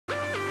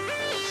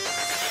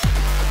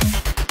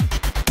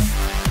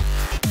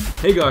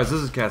Hey guys, this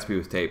is Caspi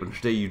with Tape, and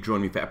today you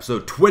join me for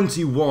episode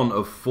 21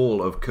 of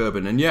Fall of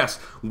Kerbin. And yes,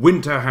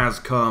 winter has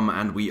come,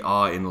 and we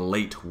are in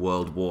late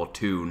World War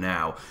II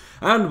now.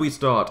 And we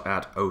start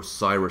at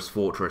Osiris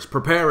Fortress,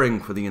 preparing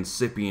for the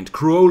incipient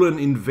Krolan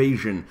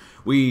invasion.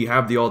 We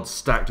have the odds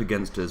stacked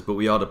against us, but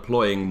we are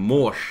deploying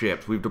more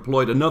ships. We've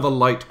deployed another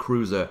light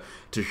cruiser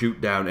to shoot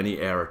down any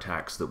air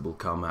attacks that will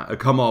come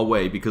our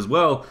way, because,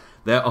 well,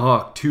 there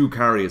are 2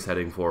 carriers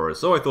heading for us,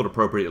 so I thought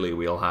appropriately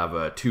we'll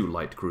have 2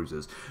 light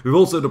cruisers. We've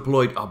also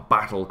deployed a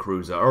battle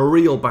cruiser, a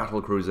real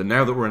battle cruiser.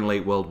 Now that we're in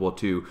late World War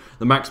II,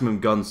 the maximum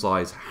gun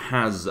size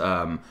has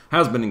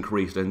been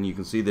increased, and you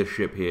can see this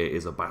ship here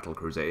is a battle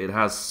cruiser. It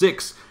has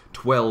 6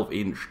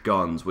 12-inch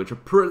guns, which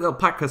they'll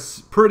pack a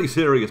pretty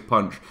serious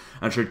punch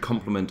and should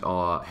complement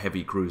our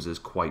heavy cruisers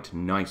quite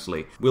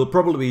nicely. We'll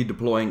probably be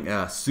deploying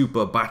a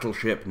super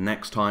battleship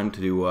next time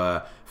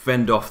to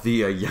fend off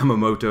the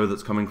Yamamoto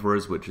that's coming for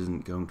us, which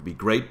isn't going to be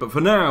great. But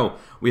for now,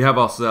 we have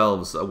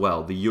ourselves,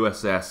 well, the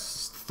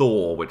USS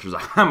Thor, which is a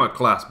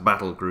Hammer-class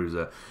battle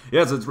cruiser.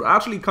 Yes, it's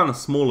actually kind of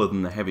smaller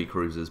than the heavy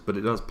cruisers, but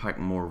it does pack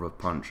more of a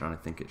punch, and I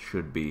think it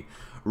should be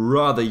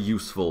rather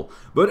useful.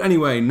 But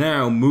anyway,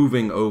 now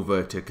moving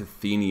over to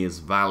Cathenia's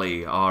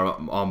Valley,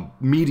 our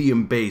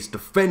medium base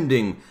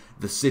defending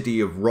the city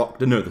of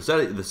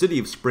the city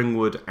of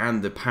Springwood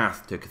and the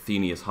path to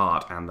Cathenia's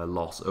heart and the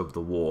loss of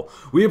the war.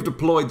 We have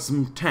deployed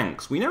some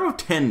tanks. We now have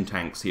 10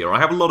 tanks here. I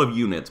have a lot of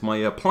units.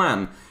 My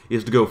plan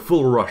is to go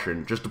full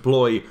Russian, just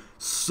deploy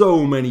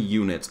so many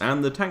units,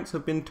 and the tanks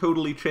have been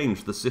totally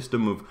changed, the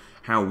system of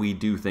how we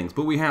do things.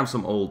 But we have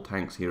some old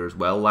tanks here as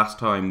well. Last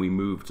time we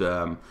moved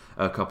a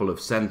couple of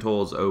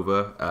Centaurs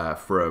over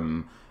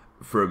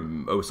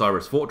from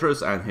Osiris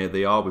Fortress, and here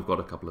they are. We've got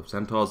a couple of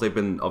Centaurs. They've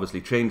been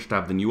obviously changed to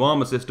have the new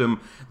armor system.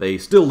 They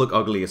still look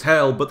ugly as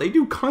hell, but they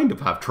do kind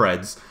of have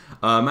treads.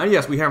 And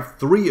yes, we have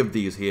 3 of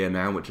these here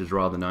now, which is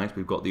rather nice.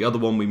 We've got the other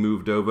one we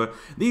moved over.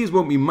 These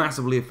won't be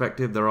massively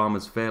effective. Their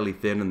armor's fairly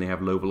thin and they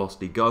have low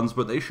velocity guns,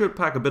 but they should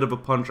pack a bit of a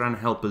punch and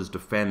help us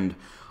defend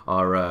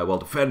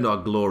our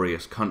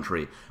glorious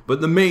country. But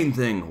the main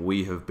thing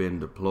we have been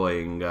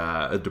deploying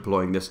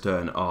this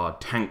turn are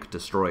tank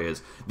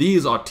destroyers.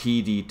 These are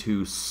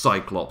TD2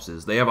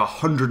 Cyclopses. They have a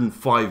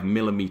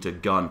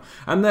 105mm gun,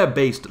 and they're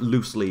based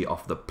loosely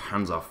off the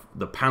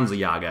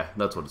Panzerjäger.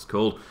 That's what it's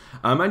called.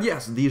 And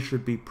yes, these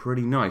should be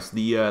pretty nice.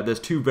 There's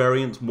 2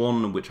 variants,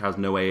 one which has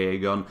no AA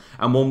gun,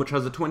 and one which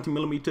has a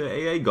 20mm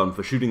AA gun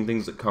for shooting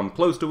things that come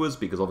close to us,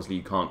 because obviously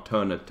you can't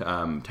turn a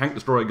tank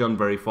destroyer gun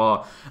very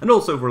far, and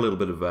also for a little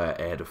bit of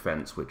air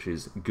defense, which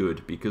is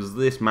good, because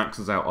this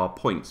maxes out our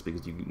points,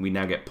 because we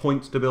now get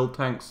points to build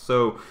tanks.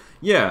 So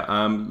yeah,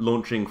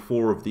 launching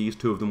 4 of these,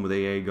 2 of them with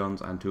AA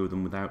guns and 2 of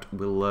them without,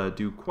 will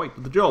do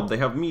quite the job. They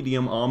have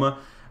medium armor,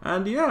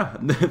 and yeah,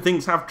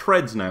 things have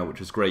treads now,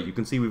 which is great. You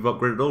can see we've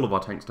upgraded all of our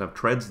tanks to have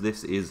treads.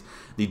 This is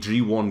the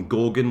G1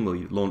 Gorgon.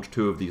 We launched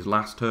 2 of these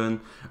last turn.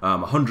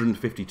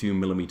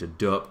 152mm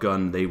derp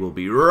gun. They will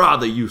be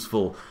rather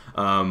useful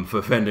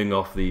for fending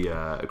off the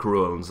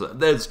Kroans.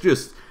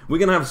 We're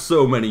going to have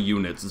so many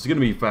units. It's going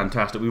to be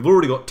fantastic. We've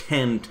already got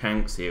 10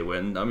 tanks here.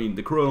 I mean,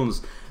 the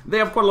Kroans, they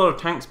have quite a lot of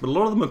tanks, but a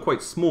lot of them are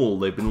quite small.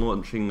 They've been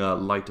launching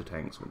lighter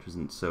tanks, which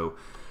isn't so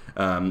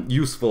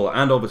useful.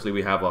 And obviously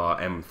we have our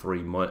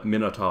M3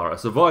 Minotaur, a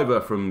survivor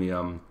from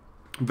the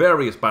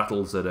various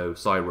battles at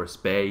Osiris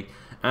Bay.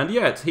 And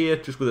yeah, it's here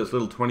just with its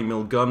little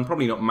 20mm gun.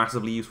 Probably not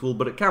massively useful,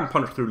 but it can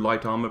punch through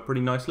light armor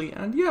pretty nicely.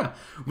 And yeah,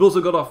 we've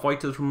also got our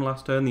fighters from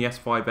last turn, the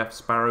S5F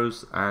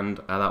Sparrows, and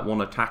that one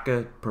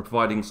attacker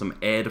providing some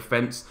air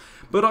defense.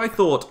 But I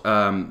thought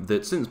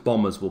that since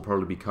bombers will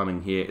probably be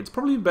coming here, it's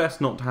probably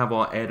best not to have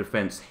our air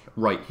defense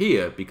right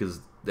here, because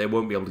they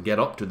won't be able to get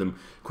up to them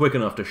quick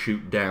enough to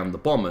shoot down the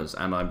bombers,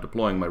 and I'm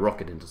deploying my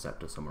rocket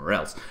interceptor somewhere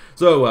else.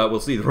 So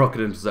we'll see the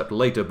rocket interceptor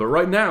later, but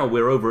right now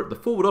we're over at the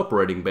forward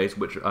operating base,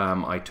 which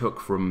I took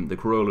from the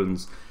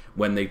Krolans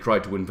when they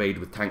tried to invade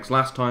with tanks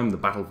last time, the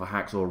Battle for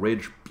Hacksaw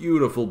Ridge.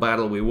 Beautiful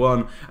battle, we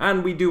won,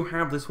 and we do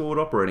have this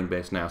forward operating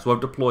base now. So I've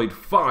deployed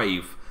 4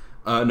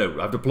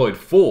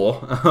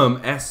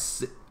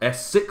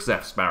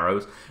 S6F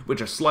Sparrows,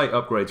 which are slight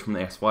upgrades from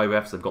the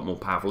S5Fs. They've got more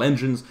powerful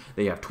engines,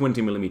 they have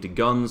 20mm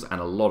guns and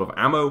a lot of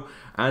ammo.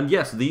 And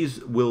yes,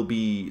 these will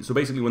be, so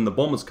basically when the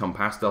bombers come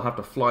past, they'll have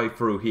to fly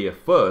through here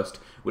first,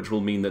 which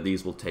will mean that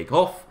these will take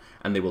off,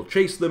 and they will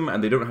chase them,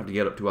 and they don't have to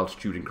get up to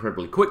altitude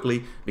incredibly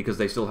quickly, because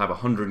they still have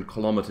 100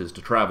 kilometers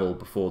to travel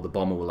before the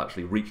bomber will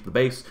actually reach the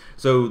base.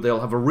 So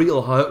they'll have a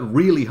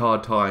really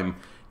hard time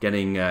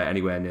getting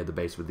anywhere near the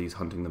base with these,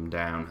 hunting them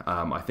down.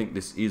 I think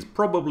this is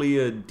probably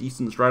a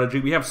decent strategy.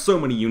 We have so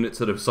many units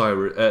at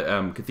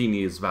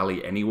Cathenia's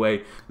Valley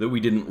anyway that we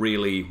didn't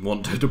really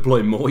want to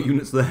deploy more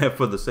units there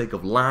for the sake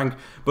of lag,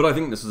 but I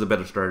think this is a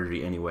better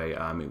strategy anyway.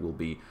 It will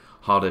be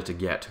harder to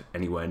get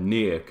anywhere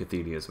near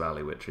Cathedius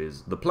Valley, which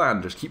is the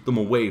plan. Just keep them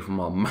away from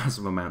our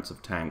massive amounts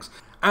of tanks.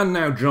 And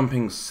now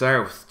jumping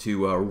south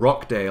to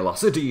Rockdale, our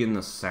city in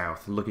the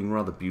south, looking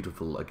rather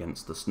beautiful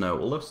against the snow,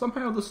 although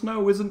somehow the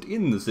snow isn't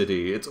in the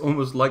city. It's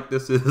almost like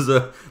this is,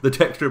 the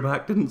texture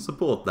pack didn't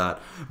support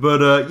that.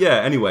 But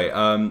yeah, anyway,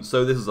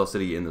 so this is our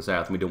city in the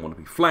south, and we don't want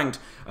to be flanked.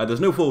 There's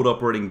no forward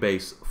operating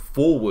base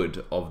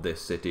forward of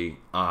this city,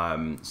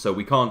 so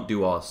we can't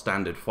do our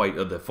standard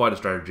the fighter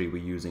strategy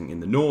we're using in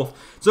the north,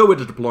 so we're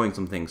just deploying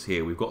some things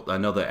here. We've got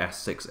another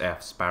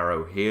S6F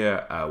Sparrow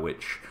here,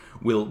 which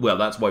well,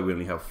 that's why we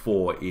only have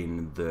 4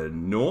 in the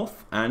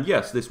north, and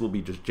yes, this will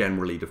be just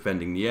generally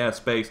defending the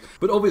airspace,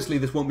 but obviously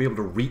this won't be able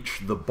to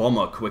reach the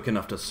bomber quick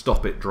enough to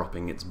stop it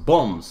dropping its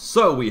bombs,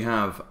 so we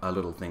have a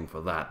little thing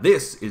for that.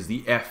 This is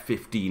the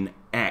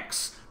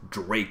F-15X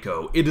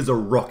Draco. It is a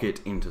rocket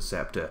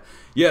interceptor.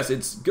 Yes,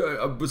 it's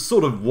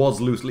sort of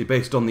was loosely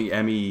based on the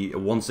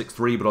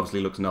ME-163, but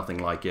obviously looks nothing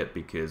like it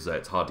because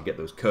it's hard to get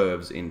those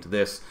curves into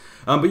this.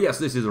 But yes,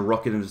 this is a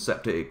rocket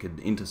interceptor. It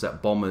could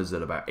intercept bombers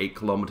at about 8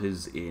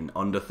 kilometers in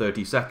under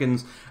 30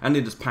 seconds, and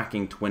it is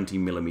packing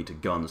 20mm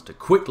guns to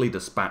quickly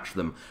dispatch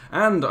them,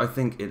 and I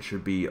think it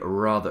should be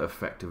rather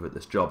effective at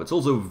this job. It's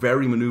also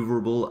very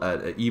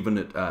maneuverable, even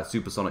at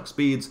supersonic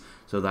speeds,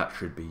 so that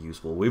should be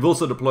useful. We've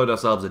also deployed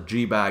ourselves a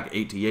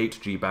G-Bag-88,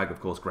 G-Bag,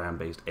 of course,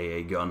 ground-based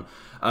AA gun,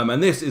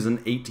 and this is an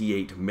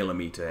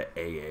 88mm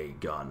AA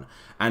gun,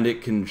 and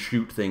it can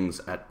shoot things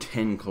at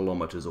 10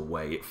 kilometers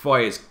away. It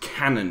fires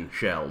cannon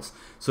shells,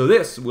 so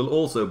this will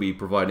also be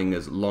providing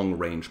us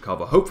long-range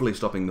cover, hopefully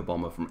stopping the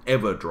bomber from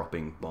ever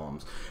dropping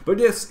bombs. But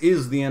this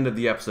is the end of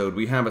the episode.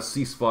 We have a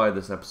ceasefire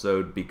this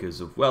episode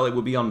because of, well, it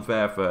would be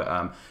unfair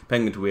for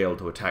Penguin to be able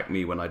to attack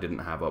me when I didn't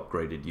have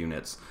upgraded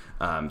units.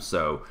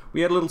 So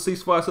we had a little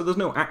ceasefire, so there's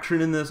no action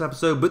in this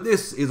episode, but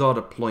this is our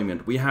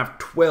deployment. We have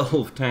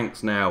 12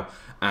 tanks now,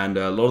 and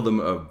a lot of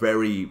them are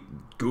very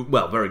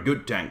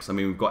good tanks. I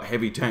mean, we've got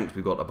heavy tanks,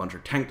 we've got a bunch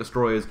of tank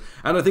destroyers,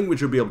 and I think we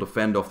should be able to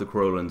fend off the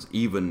Corolans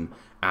even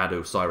at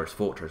Osiris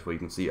Fortress, where you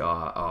can see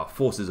our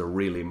forces are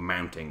really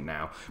mounting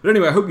now. But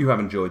anyway, I hope you have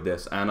enjoyed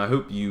this, and I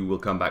hope you will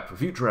come back for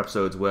future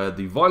episodes where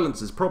the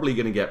violence is probably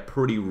going to get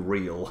pretty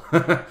real.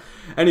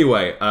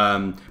 Anyway,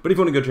 but if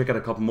you want to go check out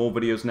a couple more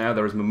videos now,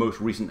 there is my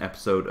most recent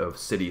episode of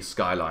City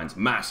Skylines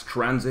Mass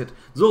Transit.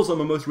 There's also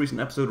my most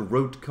recent episode of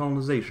Road to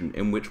Colonization,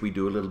 in which we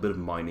do a little bit of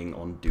mining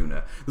on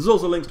Duna. There's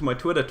also links to my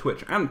Twitter,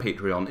 Twitch, and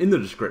Patreon in the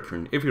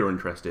description if you're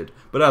interested.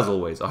 But as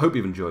always, I hope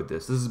you've enjoyed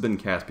this. This has been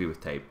KSP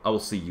with Tape. I will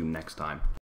see you next time.